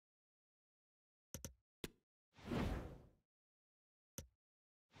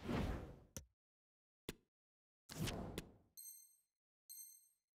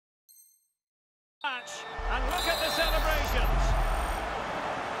match. And look at the celebrations.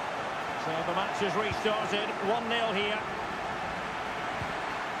 So the match is restarted. 1-0 here.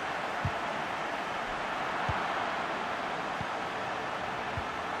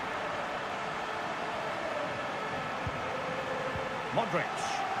 Modric.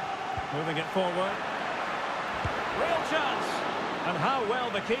 Moving it forward. Real chance. And how well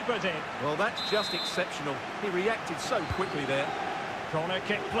the keeper did. Well, that's just exceptional. He reacted so quickly there. Corner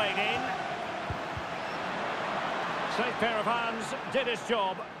kick played in. Safe pair of hands, did his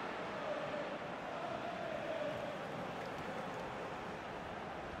job.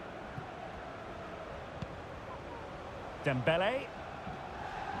 Dembele.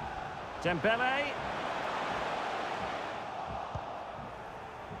 Dembele.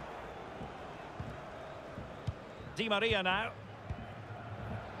 Di Maria now.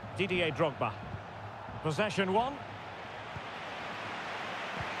 Didier Drogba. Possession one.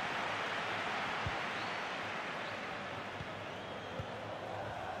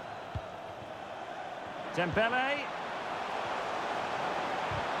 Dembele.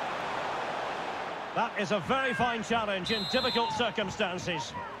 That is a very fine challenge in difficult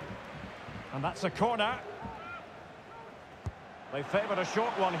circumstances. And that's a corner. They favoured a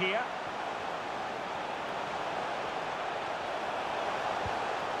short one here.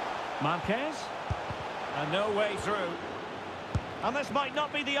 Marquez. And no way through. And this might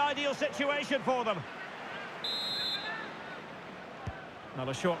not be the ideal situation for them. Not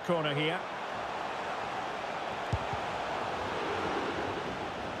a short corner here.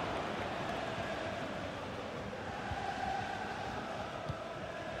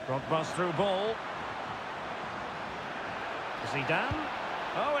 Drogba's through ball. Zidane.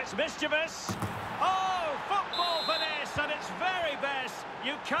 Oh, it's mischievous. Oh, football finesse at its very best.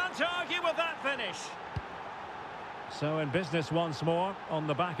 You can't argue with that finish. So in business once more on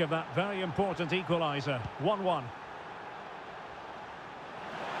the back of that very important equaliser. 1-1.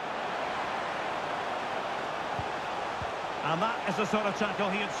 And that is the sort of tackle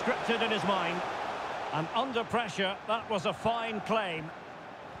he had scripted in his mind. And under pressure, that was a fine claim.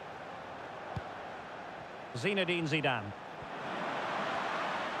 Zinedine Zidane.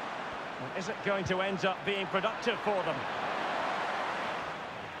 Well, is it going to end up being productive for them?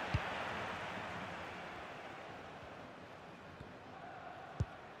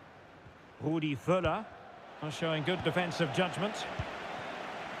 Rudi Völler showing good defensive judgment.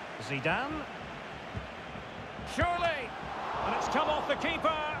 Zidane. Surely! And it's come off the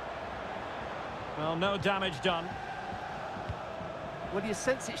keeper. Well, no damage done. Well, you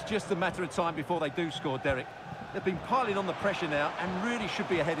sense it's just a matter of time before they do score, Derek. They've been piling on the pressure now and really should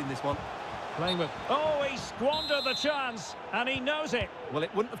be ahead in this one. Playing with... Oh, he squandered the chance, and he knows it. Well,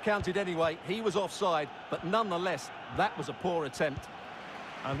 it wouldn't have counted anyway. He was offside, but nonetheless, that was a poor attempt.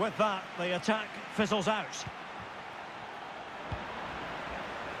 And with that, the attack fizzles out.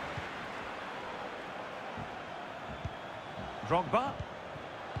 Drogba.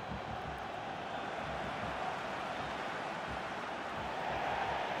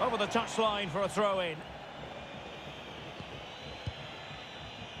 Over the touchline for a throw-in.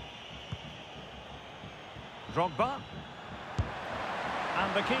 Drogba.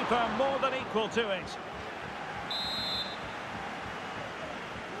 And the keeper more than equal to it.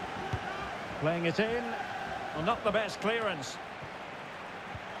 Playing it in. Well, not the best clearance.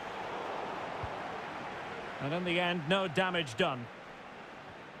 And in the end, no damage done.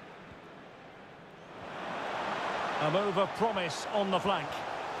 A move of promise on the flank.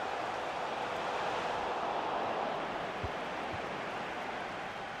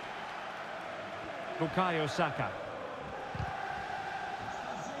 Bukayo Saka.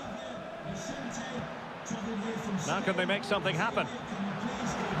 Now can they make something happen?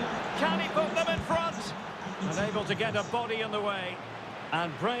 Can he put them in front? Unable to get a body in the way.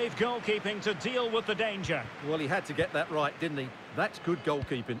 And brave goalkeeping to deal with the danger. Well, he had to get that right, didn't he? That's good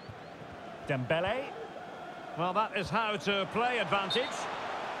goalkeeping. Dembele. Well, that is how to play advantage.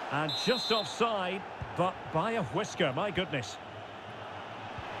 And just offside, but by a whisker, my goodness.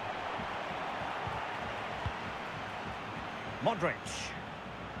 Modric.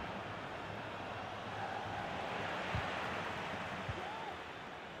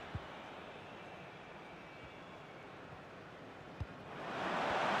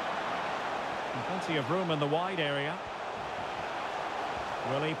 Plenty of room in the wide area.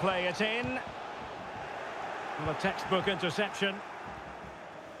 Will he play it in? Well, a textbook interception.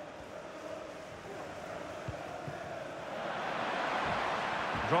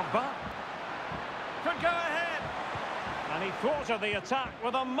 Drogba. Could go ahead. And he thwarted the attack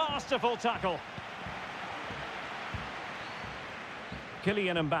with a masterful tackle.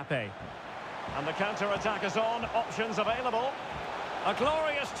 Kylian Mbappe. And the counter-attack is on, options available. A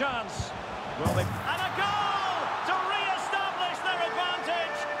glorious chance. Will they... And a goal to re-establish their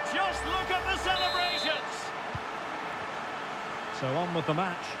advantage. Just look at the celebrations. So on with the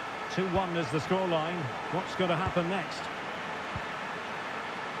match. 2-1 is the scoreline. What's going to happen next?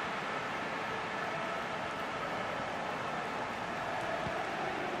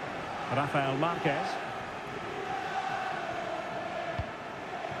 Rafael Marquez.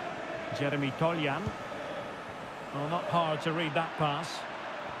 Jeremy Toljan. Well, not hard to read that pass.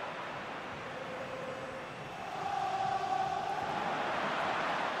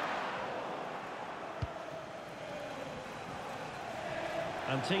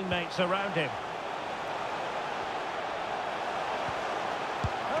 And teammates around him.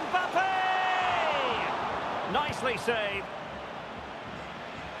 Mbappe! Nicely saved.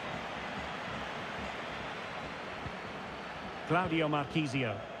 Claudio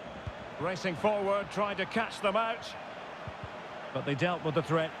Marchisio. Racing forward, trying to catch them out. But they dealt with the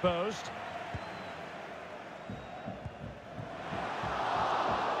threat posed.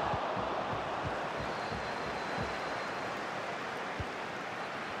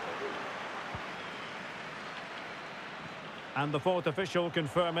 And the fourth official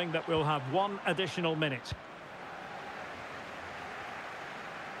confirming that we'll have one additional minute.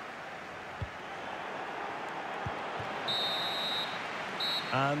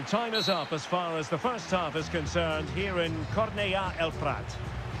 And time is up as far as the first half is concerned here in Cornellà El Prat.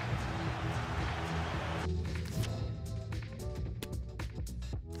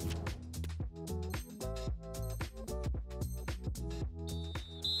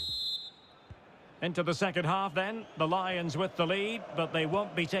 Into the second half then, the Lions with the lead, but they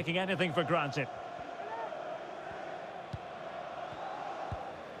won't be taking anything for granted.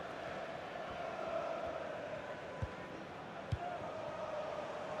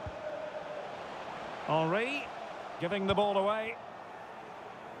 Henry, giving the ball away.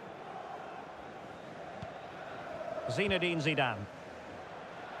 Zinedine Zidane.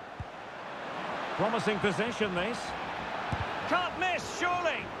 Promising position, this. Can't miss,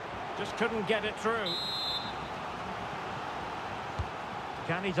 surely. Just couldn't get it through.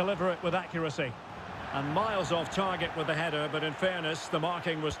 Can he deliver it with accuracy? And miles off target with the header, but in fairness, the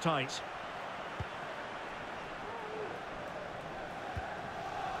marking was tight.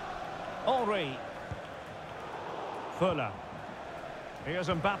 Henry. Fuller. Here's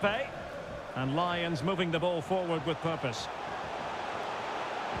Mbappe. And Lions moving the ball forward with purpose.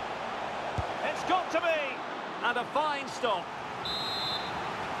 It's got to be! And a fine stop.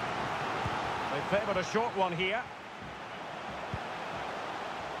 They favoured a short one here.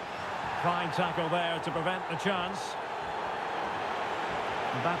 Fine tackle there to prevent the chance.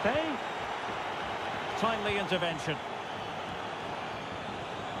 Mbappe. Timely intervention.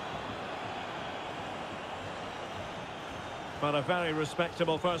 But a very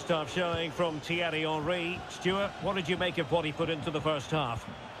respectable first half showing from Thierry Henry. Stuart, what did you make of what he put into the first half?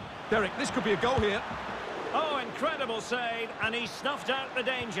 Derek, this could be a goal here. Oh, incredible save, and he snuffed out the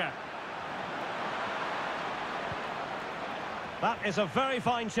danger. That is a very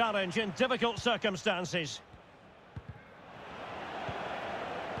fine challenge in difficult circumstances.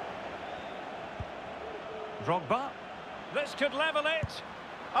 Drogba. This could level it.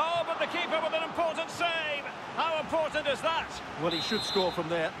 Oh, but the keeper with an important save. How important is that? Well, he should score from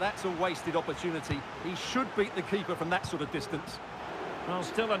there. That's a wasted opportunity. He should beat the keeper from that sort of distance. Well,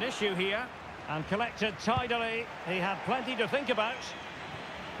 still an issue here. And collected tidily. He had plenty to think about.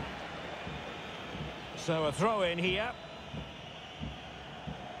 So a throw in here.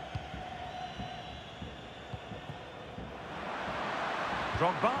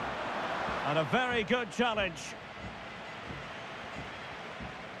 Drogba. And a very good challenge.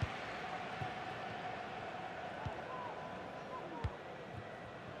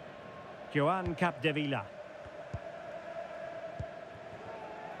 Joan Capdevila.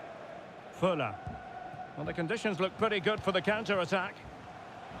 Fuller. Well, the conditions look pretty good for the counter-attack.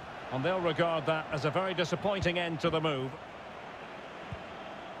 And they'll regard that as a very disappointing end to the move.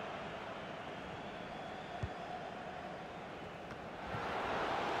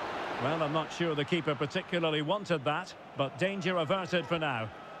 Well, I'm not sure the keeper particularly wanted that, but danger averted for now.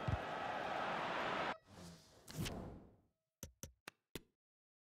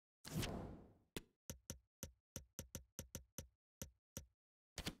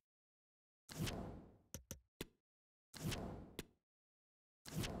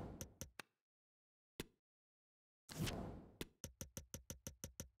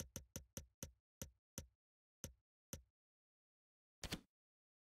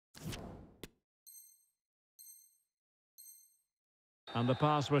 And the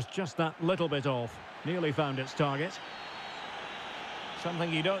pass was just that little bit off. Nearly found its target.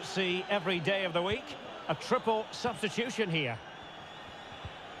 Something you don't see every day of the week. A triple substitution here.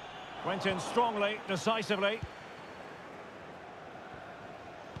 Went in strongly, decisively.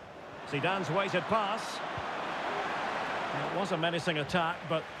 Zidane's weighted pass. It was a menacing attack,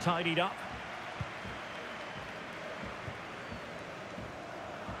 but tidied up.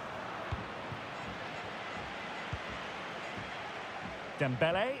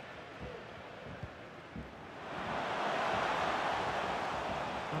 Dembele.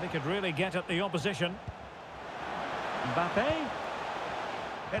 And he could really get at the opposition. Mbappe.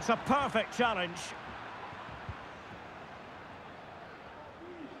 It's a perfect challenge.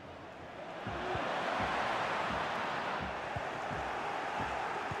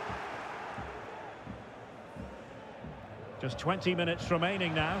 Just 20 minutes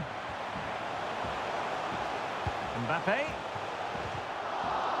remaining now. Mbappe.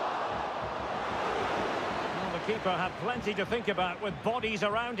 Well, the keeper had plenty to think about with bodies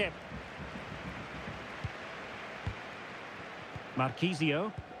around him.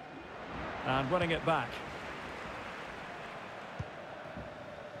 Marquisio. And winning it back.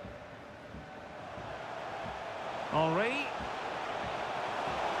 Henry.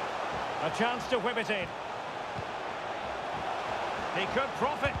 A chance to whip it in. He could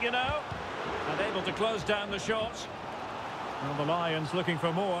profit, you know, and able to close down the shot. Well, the Lions looking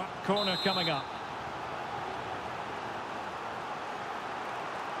for more. Corner coming up.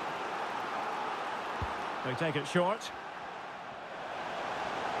 They take it short.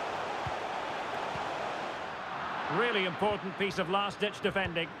 Really important piece of last-ditch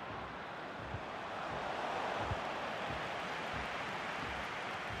defending.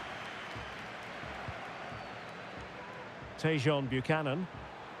 Tejon Buchanan.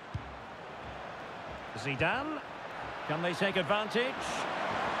 Zidane. Can they take advantage?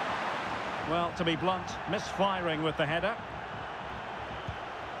 Well, to be blunt, misfiring with the header.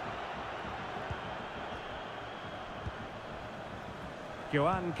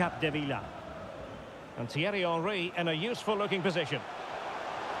 Joan Capdevila. And Thierry Henry in a useful-looking position.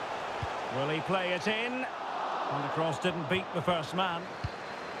 Will he play it in? And the cross didn't beat the first man.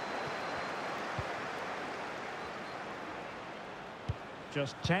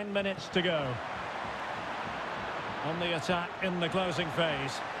 Just 10 minutes to go. On the attack in the closing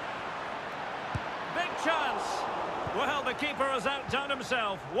phase. Big chance! Well, the keeper has outdone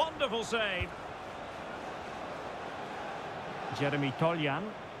himself. Wonderful save. Jeremy Toljan.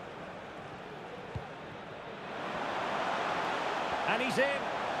 And he's in.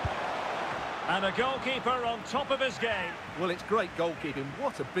 And a goalkeeper on top of his game. Well, it's great goalkeeping.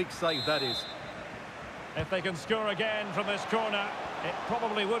 What a big save that is. If they can score again from this corner, it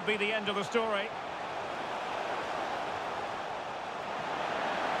probably would be the end of the story.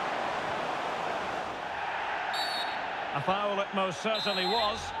 A foul it most certainly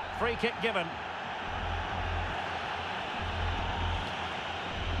was. Free kick given.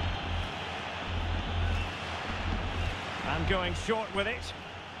 And going short with it.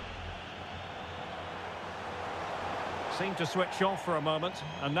 Seemed to switch off for a moment,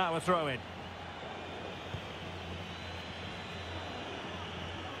 and now a throw-in.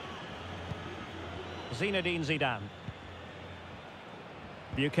 Zinedine Zidane.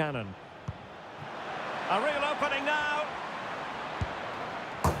 Buchanan. A real opening now.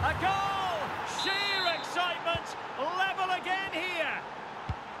 A goal! Sheer excitement. Level again here.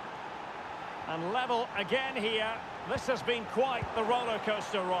 And level again here. This has been quite the roller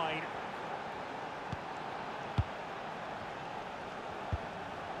coaster ride.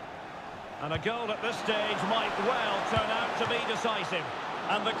 And a goal at this stage might well turn out to be decisive.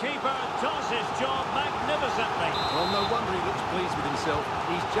 And the keeper does his job magnificently. Well, no wonder he looks pleased with himself.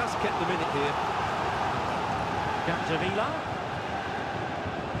 He's just kept them in it here. Capdevila.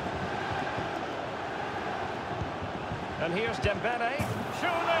 And here's Dembele.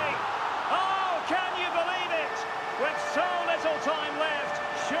 Surely! Oh, can you believe it? With so little time left,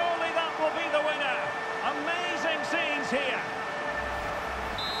 surely that will be the winner. Amazing scenes here.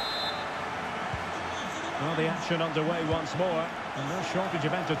 Well, the action underway once more, and no shortage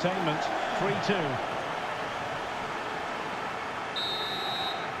of entertainment. 3-2.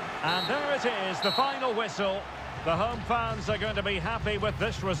 And there it is, the final whistle. The home fans are going to be happy with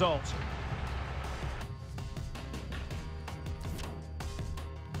this result.